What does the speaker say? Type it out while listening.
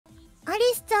アリ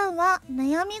スちゃんは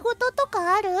悩み事と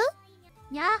かある？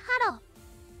にゃーハロ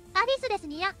ー。アリスです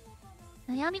にゃ。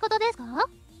悩み事ですか？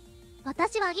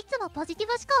私はいつもポジティ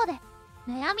ブ思考で、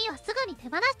悩みはすぐに手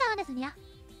放しちゃうんですにゃ。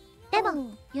でも、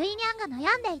ゆいにゃんが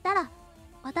悩んでいたら、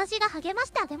私が励ま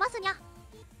してあげますにゃ。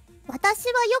私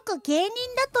はよく芸人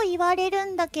だと言われる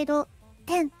んだけど、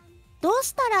どう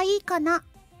したらいいかな？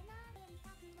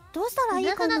どうしたらいい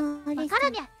かな？わかるに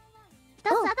ゃ。一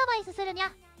つアドバイスするにゃ。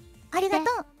ありがと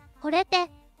う。これって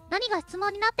何が質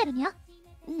問になってるにゃ？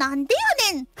なんで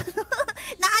やねんなんでやね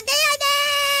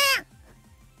ん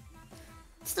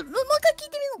ちょっともう一回聞い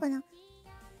てみようかな。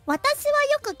私は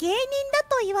よく芸人だ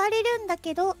と言われるんだ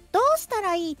けど、どうした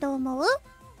らいいと思う？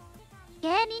芸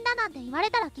人だなんて言われ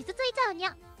たら傷ついちゃうに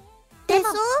ゃ。でしょ？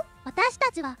私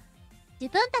たちは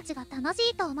自分たちが楽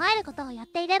しいと思えることをやっ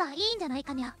ていればいいんじゃない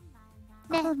かにゃ。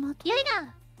ねえ、ゆい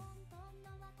な。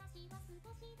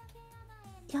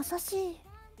優しい。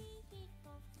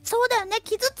そうだよね、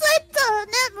傷ついちゃう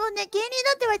ね。もうね、芸人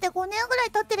だって言われて5年ぐら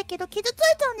い経ってるけど、傷つい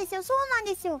ちゃうんですよ。そうなん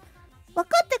ですよ。分か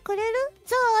ってくれる？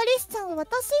じゃあアリスちゃんは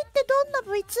私ってどんな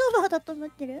VTuber だと思っ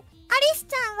てる？アリス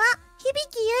ちゃんは響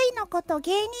ゆいのこと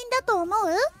芸人だと思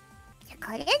う？いや、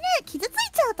これね、傷つい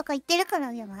ちゃうとか言ってるか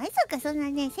ら、いや、まさかそんな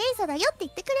ね、清楚だよって言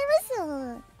ってくれます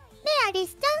よ。ねえ、アリ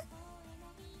スちゃん。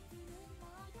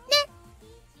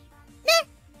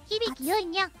響ゆい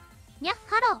にゃん。にゃ、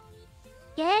ハロー。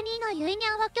芸人のゆいに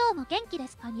ゃんは今日も元気で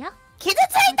すかにゃ？傷つい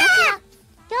た！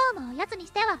今日もおやつに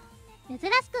しては珍し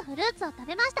くフルーツを食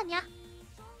べましたにゃ。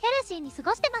ヘルシーに過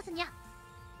ごしてますにゃ。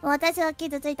私は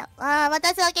傷ついた。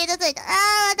私は傷ついた。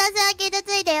私は傷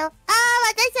ついたよ。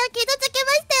私は傷つき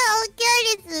ましたよ。オッケ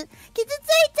ーです。傷つい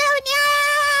ちゃうに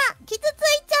ゃー。傷つい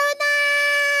ちゃうな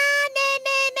ー。ねえ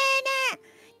ねえねえねえ。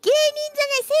芸人じゃ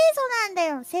ない、清楚なんだ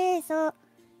よ。清楚。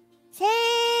清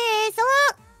楚。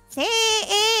清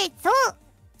楚。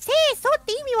清楚っ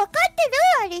て意味わかって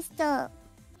る？アリスちゃん。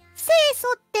清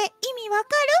楚って意味わか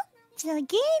る？じゃあ芸人っ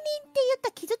て言った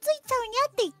ら傷ついちゃうにゃ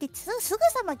って言ってすぐ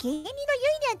さま芸人のゆいに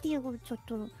ゃんっていうちょっ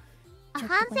と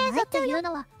反清楚っていう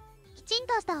のはきちん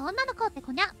とした女の子って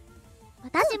子にゃ。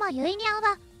私もゆいにゃん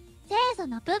は清楚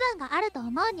の部分があると思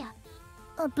うにゃ。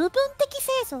部分的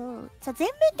清楚じゃ全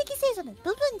面的清楚だよ。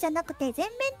部分じゃなくて全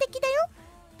面的だよ。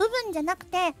部分じゃなく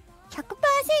て 100%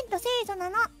 清楚な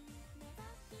の。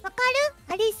わか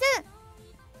る？アリ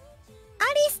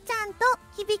スちゃんと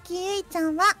響ゆいちゃ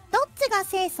んはどっちが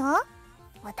清楚？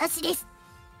私です。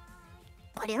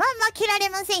これは負けられ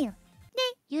ませんよ。で、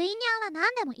ゆいにゃんは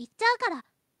何でも言っちゃうから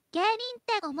芸人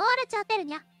って思われちゃってる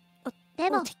にゃ。で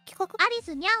もアリ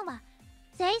スにゃんは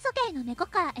清楚系の猫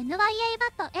から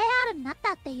NYAVATAR になっ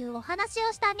たっていうお話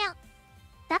をしたにゃ。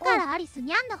だからアリス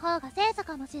にゃんの方が清楚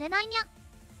かもしれないにゃ。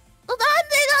なんでだ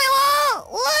よ！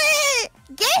お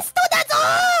い！ゲストだぞ！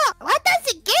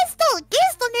私ゲス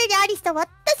トねえアリスだ。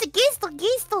私ゲスト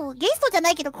じゃな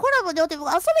いけどコラボで遊びに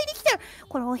来てる。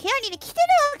これお部屋に、ね、来てる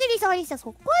わけですよ、アリスだ。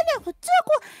そこはね、普通は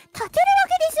こう、立てるわ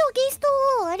けですよ、ゲスト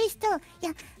を、アリスと。い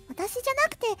や、私じゃな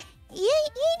くて、ゆいに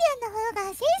ゃんの方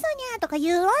が清楚にゃーとか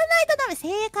言わないとダメ。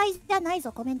正解じゃない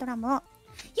ぞ、コメント欄も。ゆい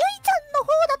ちゃんの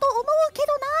方だと思うけ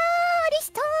どなー、アリ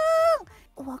スちゃん。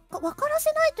分から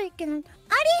せないといけない。アリ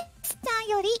スちゃん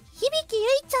より響ゆ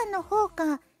いちゃんの方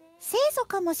が清楚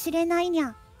かもしれないに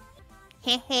ゃ。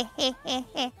へへへへ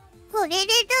へ。これで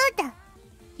どうだ？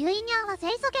ゆいにゃんは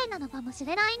清楚系なのかもし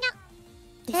れないにゃ。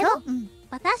でしょ？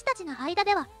私たちの間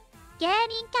では芸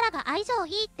人キャラが相性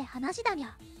いいって話だにゃ。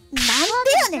なん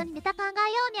でやねん。ネタ考えよ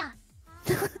うにゃ。なん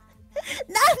でやね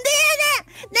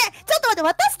ん。ねえ、ちょっと待って、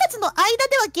私たちの間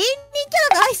では芸人キ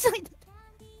ャラが相性いい。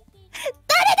誰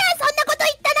だそんなこと言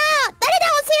ったな。誰だ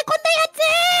教え込んだやつ。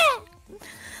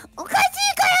おかしい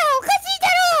からおかしいだ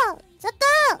ろ。ちょっと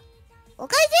お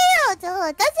かしいよ。私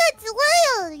はすご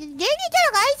いよ。芸人キャ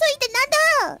ラが相性いいってな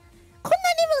んだ。こんな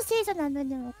にも清楚なの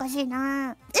におかしい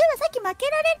な。でもさっき負け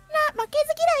ず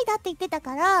嫌いだって言ってた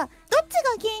から、どっち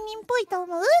が芸人っぽいと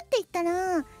思うって言った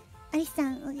ら、アリスさ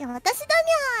ん、いや私だ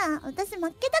にゃ。私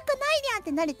負けたくないにゃっ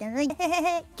てなれてる。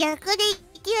逆で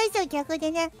いきましょう、逆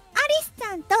でね。アリスち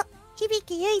ゃんと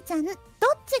響ゆいちゃん、どっ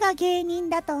ちが芸人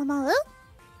だと思う？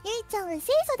ゆいちゃんは清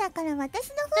楚だから私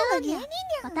の方が芸人に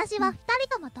ゃ。私は2人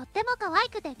ともとっても可愛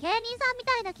くて芸人さんみ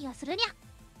たいな気がするにゃ。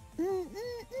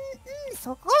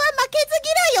そこは